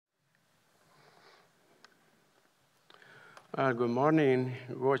Good morning,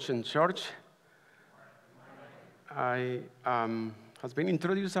 Watching Church. I has been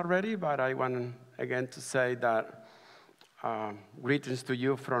introduced already, but I want again to say that greetings to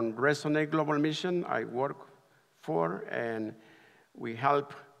you from Resonate Global Mission. I work for, and we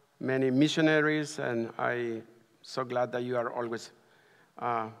help many missionaries, and I'm so glad that you are always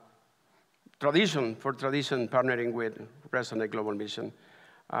tradition partnering with Resonate Global Mission.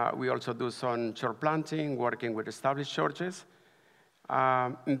 We also do some church planting, working with established churches.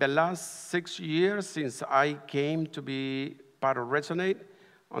 In the last 6 years since I came to be part of Resonate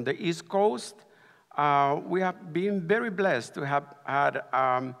on the East Coast, we have been very blessed to have had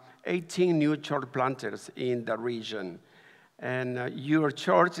 18 new church planters in the region. And your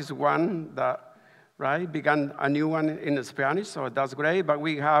church is one that, began a new one in Spanish, so that's great. But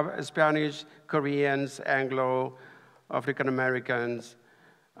we have Spanish, Koreans, Anglo, African Americans,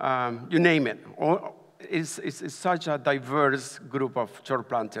 you name it. It's such a diverse group of church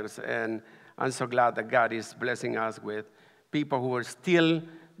planters, and I'm so glad that God is blessing us with people who are still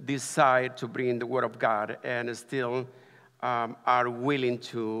decide to bring the Word of God and still are willing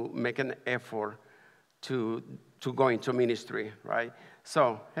to make an effort to go into ministry, right?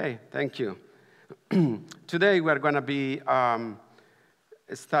 So, hey, thank you. Today we're going to be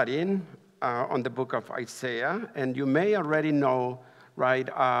studying on the book of Isaiah, and you may already know,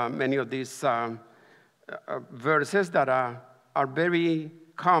 many of these verses that are very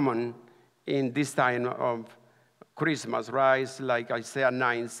common in this time of Christmas, right? Like Isaiah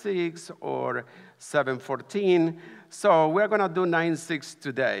 9:6 or 7:14. So we're going to do 9:6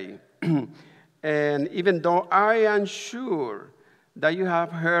 today. And even though I am sure that you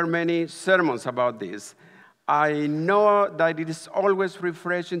have heard many sermons about this, I know that it is always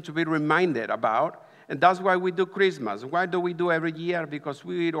refreshing to be reminded about, and that's why we do Christmas. Why do we do every year? Because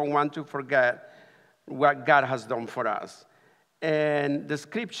we don't want to forget what God has done for us. And the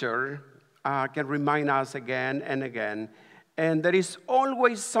scripture can remind us again and again. And there is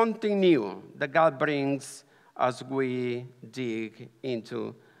always something new that God brings as we dig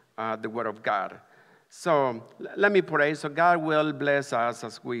into the Word of God. So let me pray. So God will bless us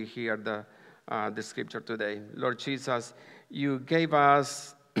as we hear the scripture today. Lord Jesus, you gave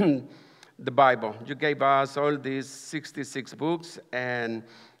us the Bible. You gave us all these 66 books and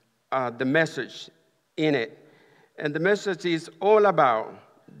the message in it. And the message is all about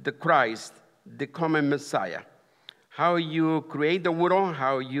the Christ, the coming Messiah. How you create the world,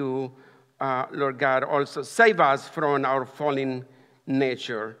 how you, Lord God, also save us from our fallen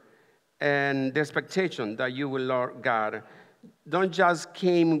nature. And the expectation that you will, Lord God, don't just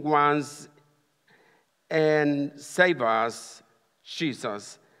came once and save us,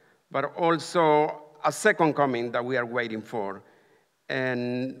 Jesus, but also a second coming that we are waiting for.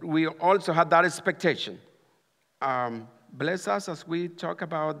 And we also have that expectation. Bless us as we talk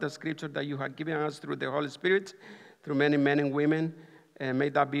about the scripture that you have given us through the Holy Spirit, through many men and women, and may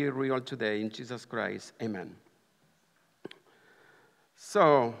that be real today in Jesus Christ. Amen.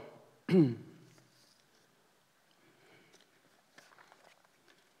 So, I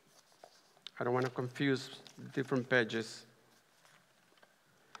don't want to confuse different pages.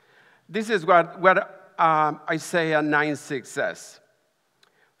 This is what Isaiah 9:6 says.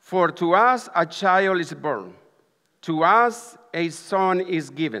 For to us a child is born, to us a son is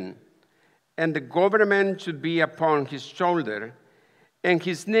given, and the government should be upon his shoulder, and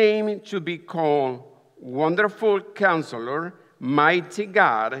his name should be called Wonderful Counselor, Mighty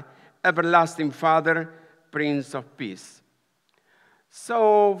God, Everlasting Father, Prince of Peace.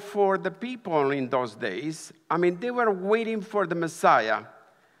 So for the people in those days, they were waiting for the Messiah,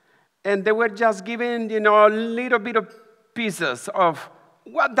 and they were just given, a little bit of pieces of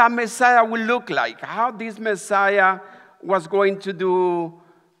what that Messiah will look like, how this Messiah was going to do,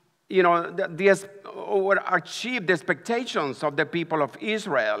 or achieve the expectations of the people of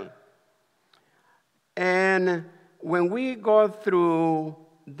Israel. And when we go through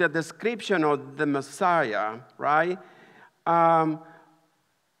the description of the Messiah,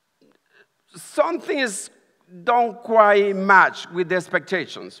 some things don't quite match with the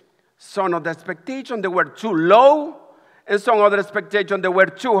expectations. Some of the expectations, they were too low, and some other expectations that were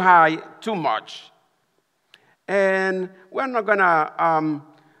too high, too much. And we're not going to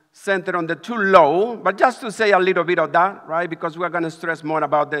center on the too low, but just to say a little bit of that, because we're going to stress more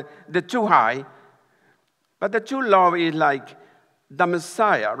about the too high. But the too low is like the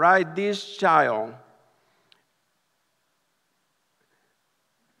Messiah, this child.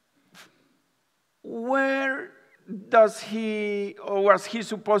 Where does he, or was he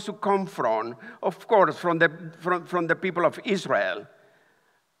supposed to come from? Of course, from the people of Israel.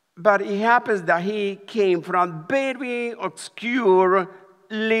 But it happens that he came from a very obscure,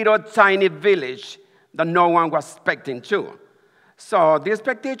 little tiny village that no one was expecting to. So the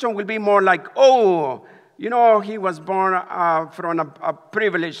expectation will be more like, oh, he was born from a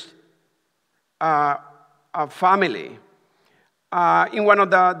privileged family in one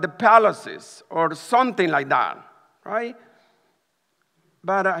of the palaces or something like that, right?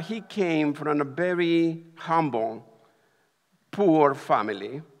 But he came from a very humble, poor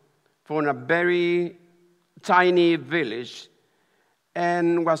family, from a very tiny village,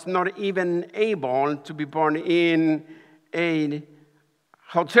 and was not even able to be born in a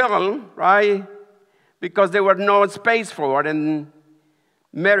hotel, right? Because there was no space for it, and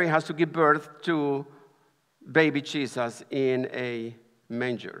Mary has to give birth to baby Jesus in a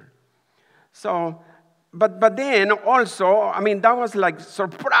manger. So, but then also, that was like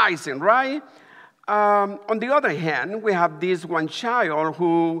surprising, right? On the other hand, we have this one child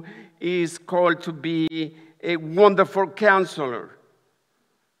who is called to be a wonderful counselor,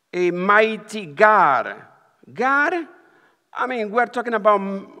 a mighty God. God? We're talking about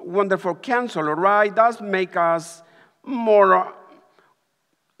wonderful counselor, right? That makes us more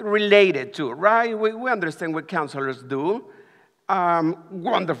related to, right? We understand what counselors do.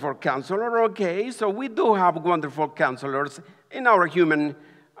 Wonderful counselor, okay. So we do have wonderful counselors in our human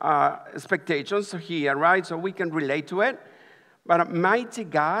expectations here, right? So we can relate to it. But mighty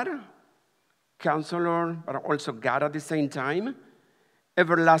God, counselor, but also God at the same time,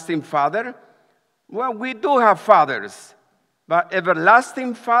 everlasting Father. Well, we do have fathers, but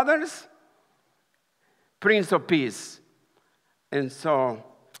everlasting fathers, Prince of Peace. And so,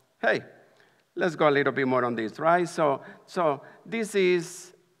 hey, let's go a little bit more on this, right? So this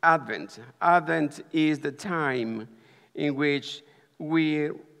is Advent. Advent is the time in which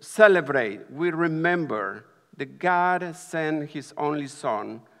we celebrate, we remember that God sent his only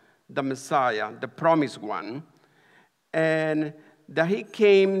Son, the Messiah, the promised one, and that he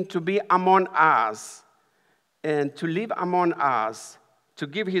came to be among us and to live among us, to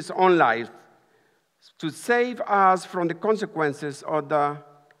give his own life, to save us from the consequences of the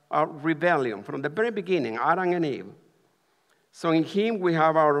rebellion from the very beginning, Adam and Eve. So in him we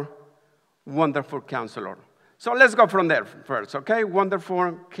have our wonderful counselor. So let's go from there first, okay?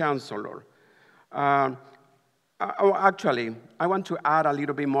 Wonderful counselor. Actually, I want to add a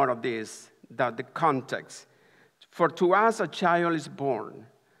little bit more of this, the context. For to us a child is born,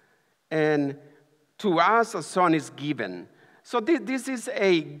 and to us a son is given. So this is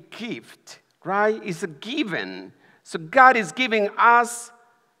a gift, right? It's a given. So God is giving us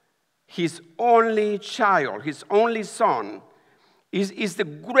his only child, his only son. Is the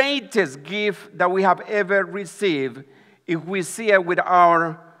greatest gift that we have ever received if we see it with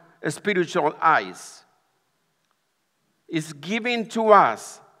our spiritual eyes. It's given to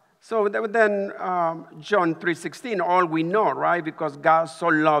us. So then John 3:16, all we know, right? Because God so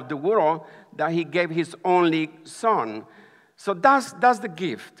loved the world that he gave his only son. So that's the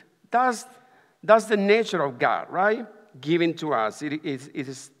gift. That's the nature of God, right? Given to us. It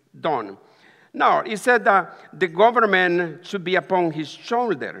is done. Now, he said that the government should be upon his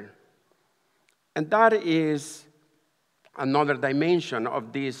shoulder. And that is another dimension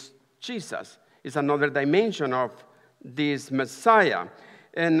of this Jesus. It's another dimension of this Messiah.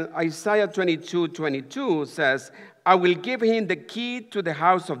 And Isaiah 22:22 says, I will give him the key to the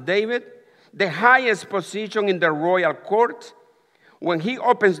house of David, the highest position in the royal court. When he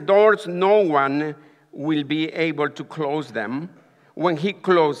opens doors, no one will be able to close them. When he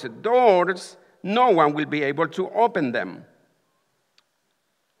closes doors, no one will be able to open them.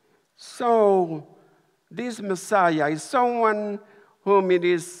 So, this Messiah is someone whom it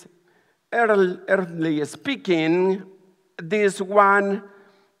is, earthly speaking, this one,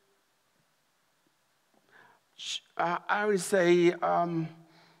 I would say,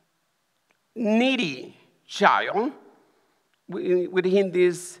 needy child within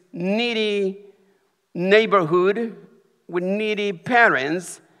this needy neighborhood with needy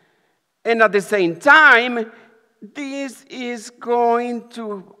parents. And at the same time, this is going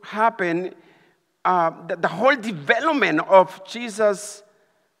to happen. The whole development of Jesus'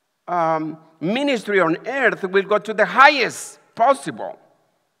 ministry on earth will go to the highest possible.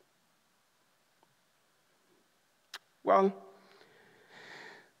 Well,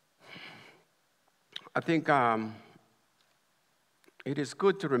 I think it is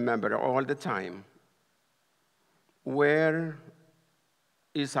good to remember all the time where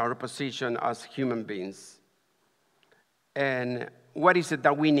is our position as human beings and what is it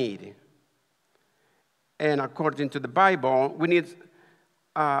that we need. And according to the Bible, we need,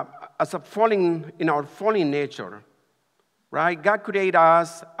 in our fallen nature, right? God created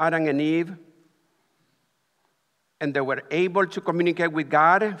us, Adam and Eve, and they were able to communicate with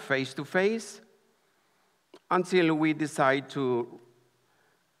God face to face until we decide to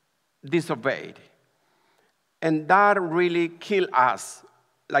disobey. And that really killed us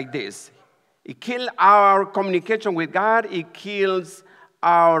like this. It killed our communication with God. It kills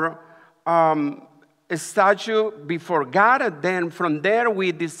our statue before God. And then from there,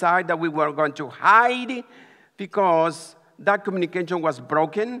 we decided that we were going to hide because that communication was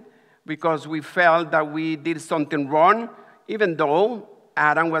broken, because we felt that we did something wrong, even though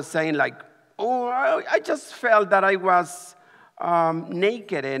Adam was saying like, oh, I just felt that I was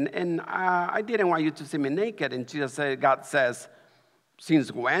naked, and I didn't want you to see me naked. And Jesus said, God says,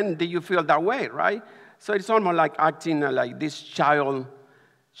 since when do you feel that way, right? So it's almost like acting like this childish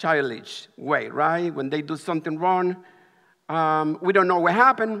way, right? When they do something wrong, we don't know what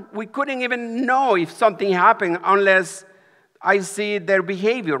happened. We couldn't even know if something happened unless I see their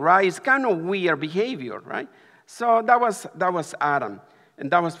behavior, right? It's kind of weird behavior, right? So that was Adam,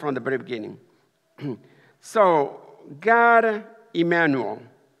 and that was from the very beginning. So God, Emmanuel,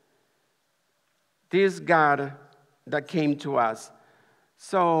 this God that came to us.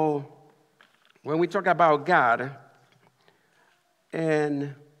 So when we talk about God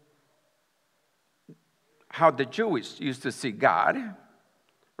and how the Jews used to see God,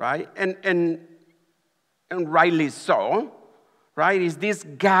 right? And rightly so, right? Is this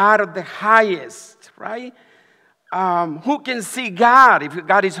God of the highest, right? Who can see God if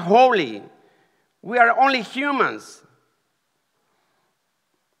God is holy? We are only humans.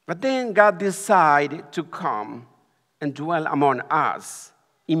 But then God decided to come and dwell among us,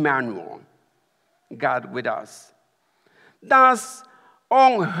 Emmanuel, God with us. That's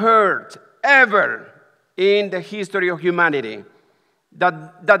unheard ever in the history of humanity,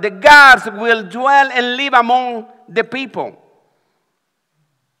 that the gods will dwell and live among the people.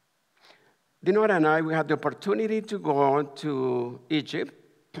 Dinora and I, we had the opportunity to go to Egypt,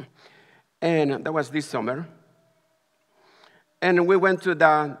 and that was this summer. And we went to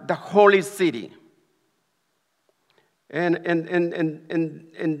the holy city. And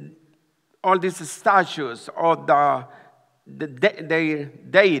all these statues of the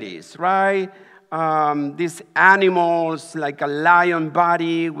deities, right? These animals, like a lion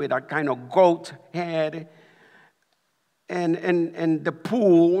body with a kind of goat head. And the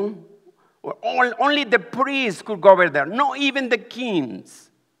pool, only the priests could go over there. Not even the kings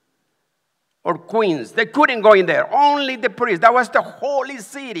or queens. They couldn't go in there. Only the priests. That was the holy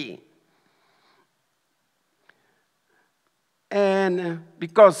city. And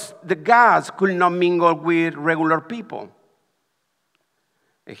because the gods could not mingle with regular people.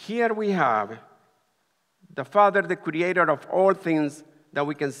 And here we have the Father, the creator of all things that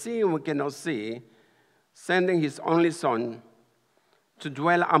we can see and we cannot see, sending his only Son to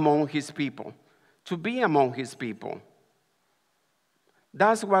dwell among his people, to be among his people.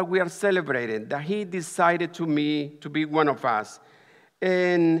 That's what we are celebrating, that he decided to be one of us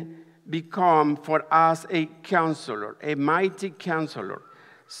and become for us a counselor, a mighty counselor.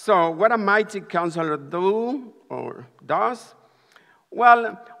 So what a mighty counselor does?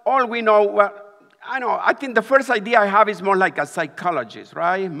 Well, all we know, I think the first idea I have is more like a psychologist,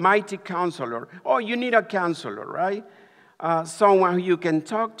 right? Mighty counselor. Oh, you need a counselor, right? Someone who you can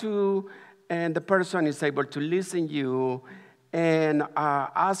talk to, and the person is able to listen to you and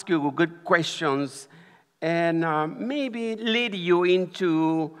ask you good questions and maybe lead you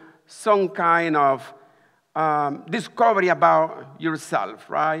into some kind of discovery about yourself,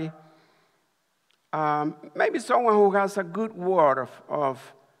 right? Maybe someone who has a good word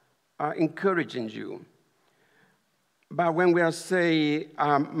of encouraging you. But when we are saying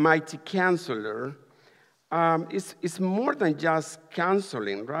mighty counselor, it's more than just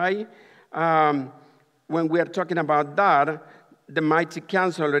counseling, right? When we are talking about that, the mighty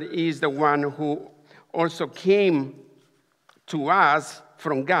counselor is the one who also came to us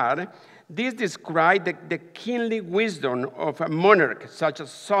from God. This describes the kingly wisdom of a monarch such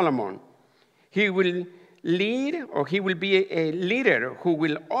as Solomon. He will lead, or he will be a leader who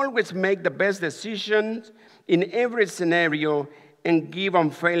will always make the best decisions in every scenario and give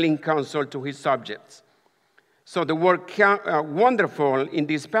unfailing counsel to his subjects. So the word wonderful in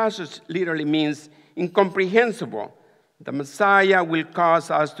this passage literally means incomprehensible. The Messiah will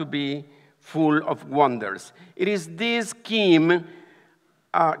cause us to be full of wonders. It is this Kim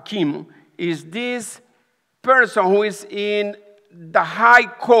is this person who is in the high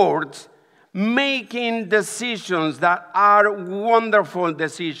court making decisions that are wonderful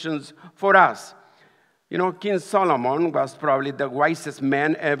decisions for us. You know, King Solomon was probably the wisest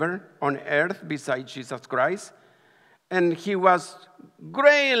man ever on earth besides Jesus Christ. and he was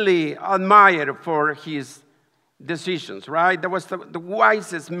greatly admired for his decisions, right? That was the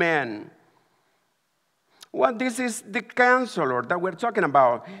wisest man. Well, this is the counselor that we're talking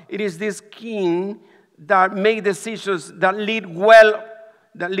about. It is this king that made decisions that lead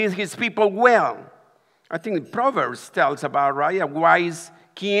his people well. I think Proverbs tells about, right? A wise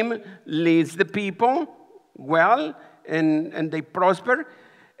king leads the people well, and they prosper.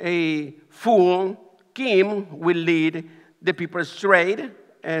 A fool king will lead the people straight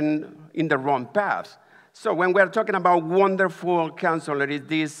and in the wrong path. So when we're talking about wonderful counselor, is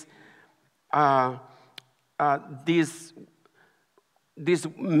this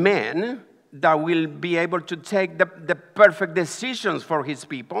man that will be able to take the perfect decisions for his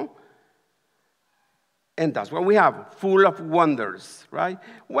people. And that's what we have, full of wonders, right?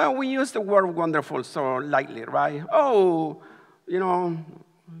 Well, we use the word wonderful so lightly, right? Oh,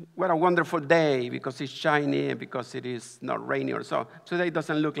 what a wonderful day because it's shiny, because it is not rainy or so. Today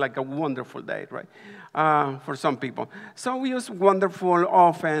doesn't look like a wonderful day, right? For some people. So we use wonderful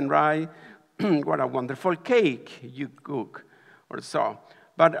often, right? What a wonderful cake you cook or so.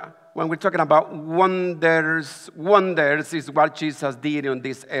 But when we're talking about wonders is what Jesus did on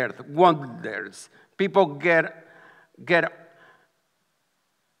this earth. Wonders. People get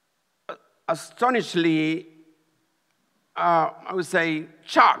astonishingly, I would say,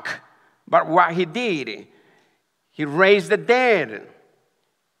 shocked by what he did. He raised the dead.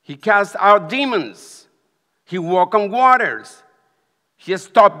 He cast out demons. He walked on waters. He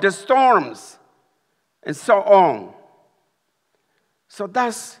stopped the storms, and so on. So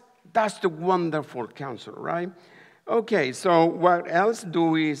that's the wonderful counsel, right? Okay, so what else do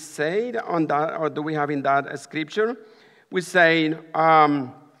we say on that, or do we have in that scripture? We say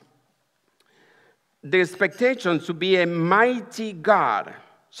the expectation to be a mighty God.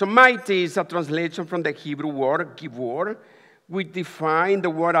 So mighty is a translation from the Hebrew word, givor. We define the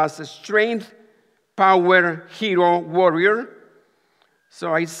word as a strength, power, hero, warrior.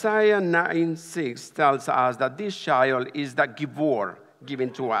 So Isaiah 9:6 tells us that this child is the givor given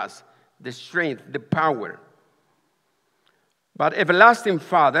to us, the strength, the power. But everlasting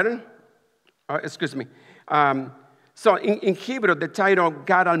Father, so in Hebrew, the title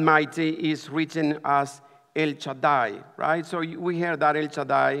God Almighty is written as El Shaddai, right? So we hear that El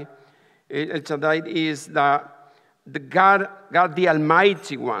Shaddai. El Shaddai is the God, the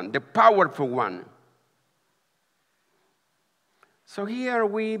Almighty One, the powerful one. So here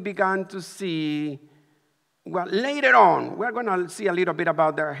we began to see, well, later on, we're going to see a little bit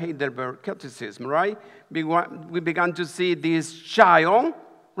about the Heidelberg Catechism, right? We began to see this child,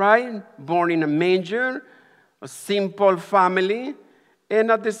 right, born in a manger, a simple family,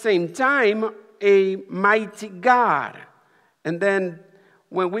 and at the same time, a mighty God. And then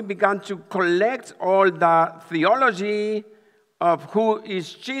when we began to collect all the theology of who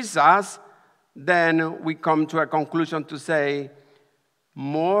is Jesus, then we come to a conclusion to say,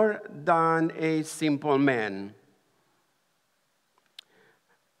 more than a simple man.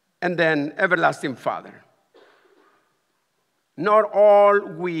 And then everlasting Father. Not all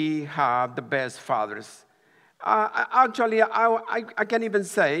we have the best fathers. Actually, I can even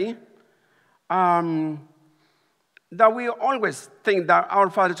say that we always think that our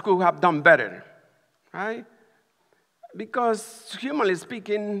fathers could have done better, right? Because humanly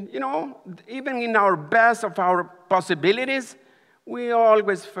speaking, even in our best of our possibilities, we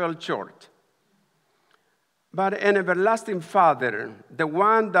always fell short. But an everlasting Father, the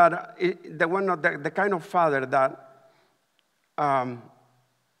kind of Father that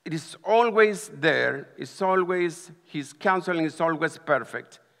it is always there, his counseling is always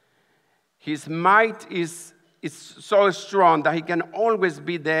perfect. His might is so strong that he can always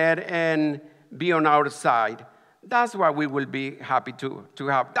be there and be on our side. That's what we will be happy to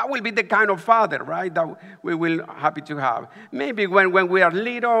have. That will be the kind of father, right, that we will happy to have. Maybe when we are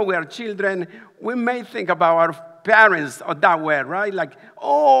little, we are children, we may think about our parents that way, right? Like,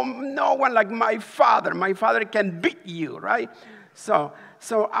 oh, no one like my father. My father can beat you, right? So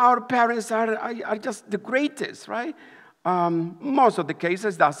our parents are just the greatest, right? Most of the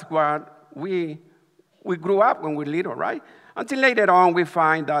cases, that's what we grew up when we were little, right? Until later on, we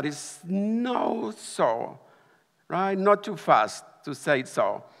find that it's not so. Right? Not too fast to say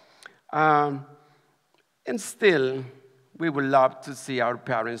so. And still, we would love to see our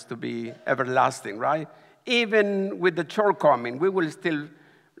parents to be everlasting, right? Even with the shortcoming, we will still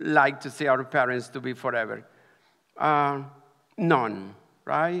like to see our parents to be forever. None,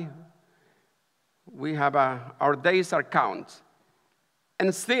 right? We have our days are count.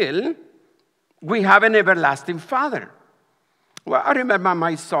 And still, we have an everlasting Father. Well, I remember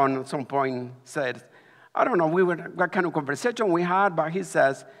my son at some point said, I don't know what kind of conversation we had, but he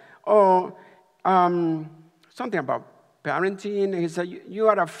says, something about parenting. He said, you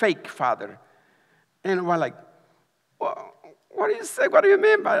are a fake father. And we're like, well, what do you say? What do you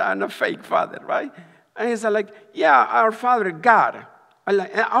mean by I'm a fake father, right? And he said, yeah, our father, God. I'm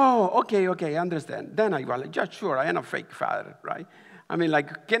like, okay, I understand. Then I was like, yeah, sure, I am a fake father, right? I mean,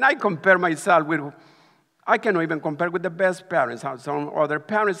 can I compare myself with, I cannot even compare with the best parents. Some other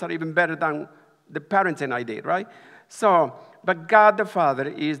parents are even better than the parenting I did, right? So, but God the Father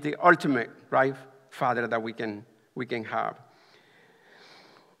is the ultimate, right, Father that we can have.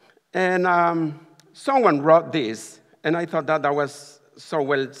 And someone wrote this, and I thought that was so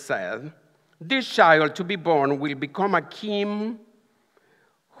well said. This child to be born will become a king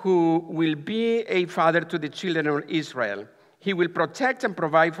who will be a father to the children of Israel. He will protect and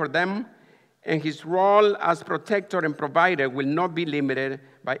provide for them, and his role as protector and provider will not be limited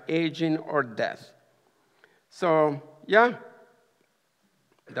by aging or death. So, yeah,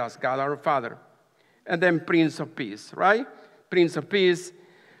 that's God our Father. And then Prince of Peace, right? Prince of Peace.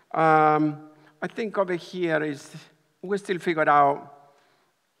 I think over here is, we still figure out,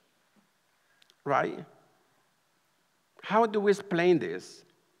 right? How do we explain this?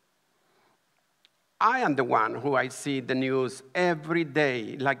 I am the one who I see the news every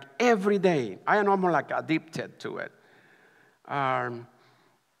day, every day. I am almost addicted to it. And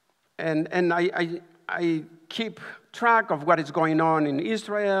I keep track of what is going on in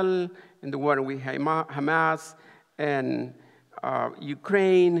Israel, in the war with Hamas, and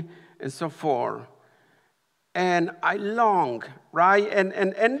Ukraine, and so forth. And I long, right?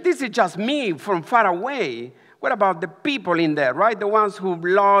 And this is just me from far away. What about the people in there, right? The ones who've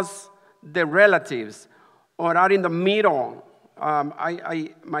lost their relatives or are in the middle.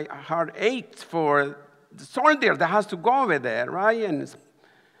 My heart aches for the soldier that has to go over there, right? And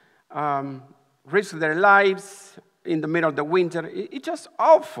risk their lives in the middle of the winter. It's just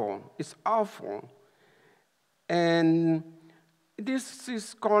awful. It's awful. And this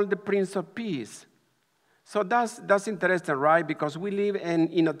is called the Prince of Peace. So that's interesting, right? Because we live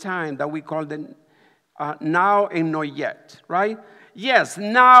in a time that we call the now and not yet, right? Yes,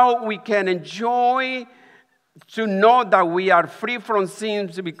 now we can enjoy to know that we are free from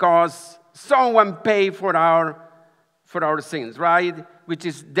sins because someone paid for our sins, right? Which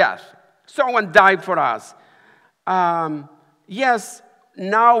is death. Someone died for us. Yes,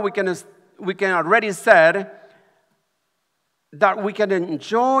 now we can already say that we can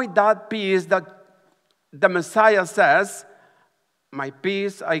enjoy that peace that the Messiah says, my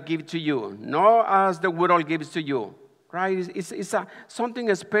peace I give to you, not as the world gives to you. Right? It's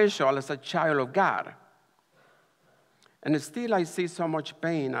something special as a child of God. And still I see so much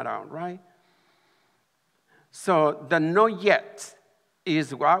pain around, right? So the not yet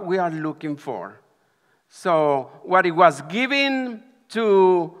is what we are looking for. So what it was given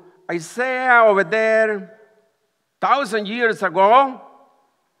to Isaiah over there 1,000 years ago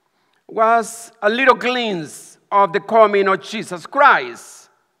was a little glimpse of the coming of Jesus Christ.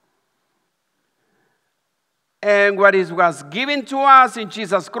 And what was given to us in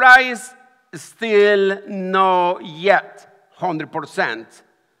Jesus Christ is still not yet 100%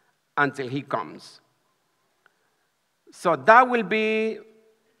 until he comes. So that will be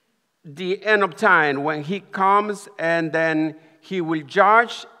the end of time when he comes, and then he will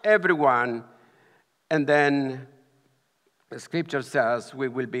judge everyone, and then the scripture says we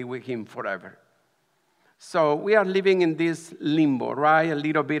will be with him forever. So we are living in this limbo, right? A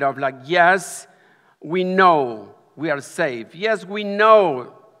little bit of yes, we know we are saved. Yes, we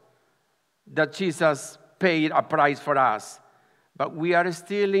know that Jesus paid a price for us, but we are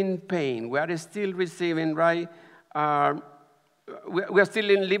still in pain. We are still receiving, right? We are still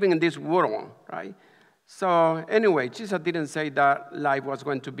living in this world, right? So anyway, Jesus didn't say that life was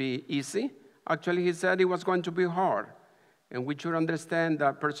going to be easy. Actually, he said it was going to be hard. And we should understand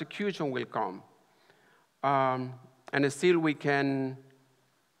that persecution will come. And still we can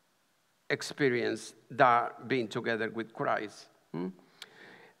experience that being together with Christ.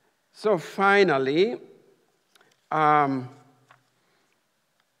 So finally,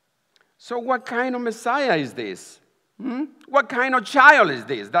 so what kind of Messiah is this? What kind of child is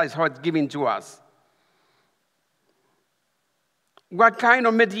this? That is how it's given to us. What kind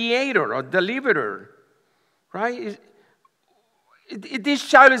of mediator or deliverer, right? This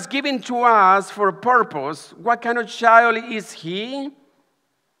child is given to us for a purpose. What kind of child is he?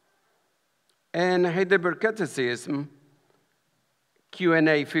 And Heidelberg Catechism,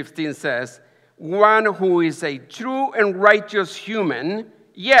 Q&A 15 says, one who is a true and righteous human,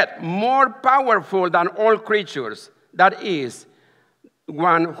 yet more powerful than all creatures. That is,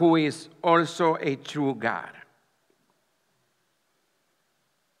 one who is also a true God.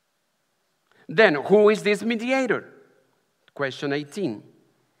 Then, who is this mediator? Question 18.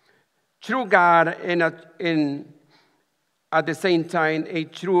 True God and at the same time a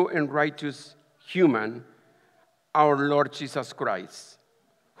true and righteous human, our Lord Jesus Christ,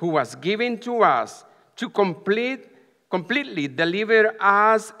 who was given to us to completely deliver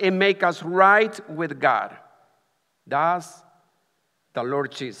us and make us right with God. That's the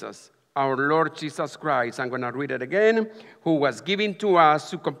Lord Jesus, our Lord Jesus Christ. I'm going to read it again. Who was given to us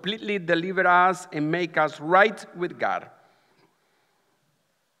to completely deliver us and make us right with God.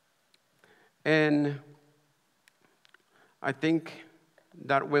 And I think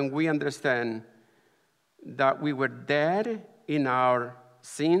that when we understand that we were dead in our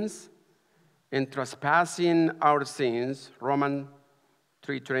sins and trespassing our sins, Romans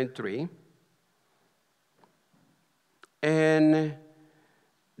 3:23, and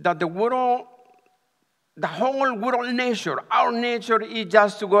that the whole world nature, our nature is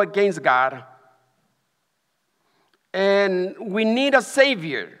just to go against God. And we need a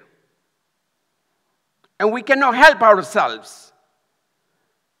Savior. And we cannot help ourselves.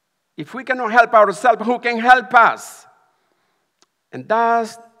 If we cannot help ourselves, who can help us? And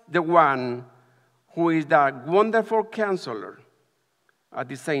that's the one who is the wonderful counselor, at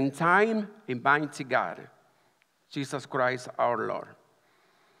the same time, a mighty God, Jesus Christ our Lord.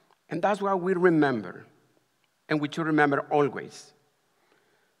 And that's what we remember, and we should remember always.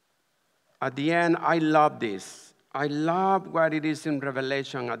 At the end, I love this. I love what it is in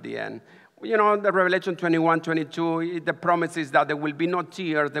Revelation at the end. You know, the Revelation 21:22, the promise is that there will be no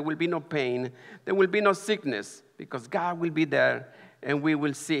tears, there will be no pain, there will be no sickness, because God will be there, and we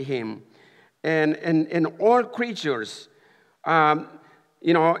will see him. And all creatures,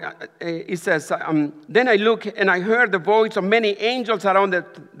 it says, then I looked and I heard the voice of many angels around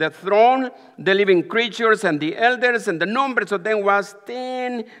the throne, the living creatures and the elders, and the numbers of them was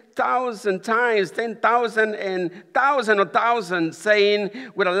 10,000 times, 10,000 and thousand of thousands, saying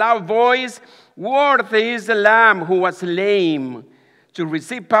with a loud voice, worthy is the Lamb who was slain to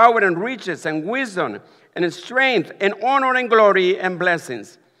receive power and riches and wisdom and strength and honor and glory and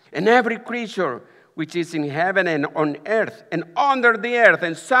blessings. And every creature which is in heaven and on earth and under the earth,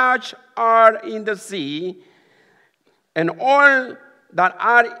 and such are in the sea, and all that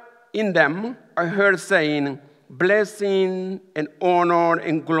are in them, I heard saying, blessing and honor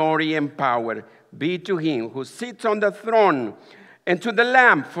and glory and power be to him who sits on the throne and to the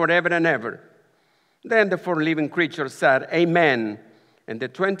Lamb forever and ever. Then the four living creatures said, Amen. And the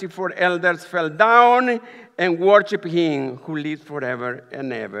 24 elders fell down and worshiped him who lives forever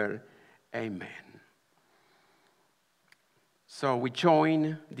and ever. Amen. So we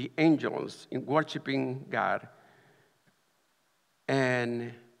join the angels in worshiping God.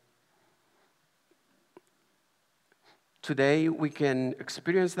 And today we can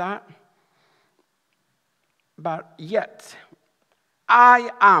experience that. But yet, I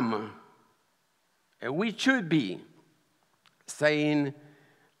am, and we should be, saying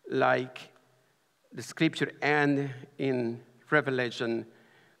like the scripture ends in Revelation,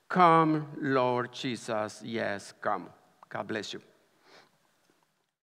 come, Lord Jesus, yes, come. God bless you.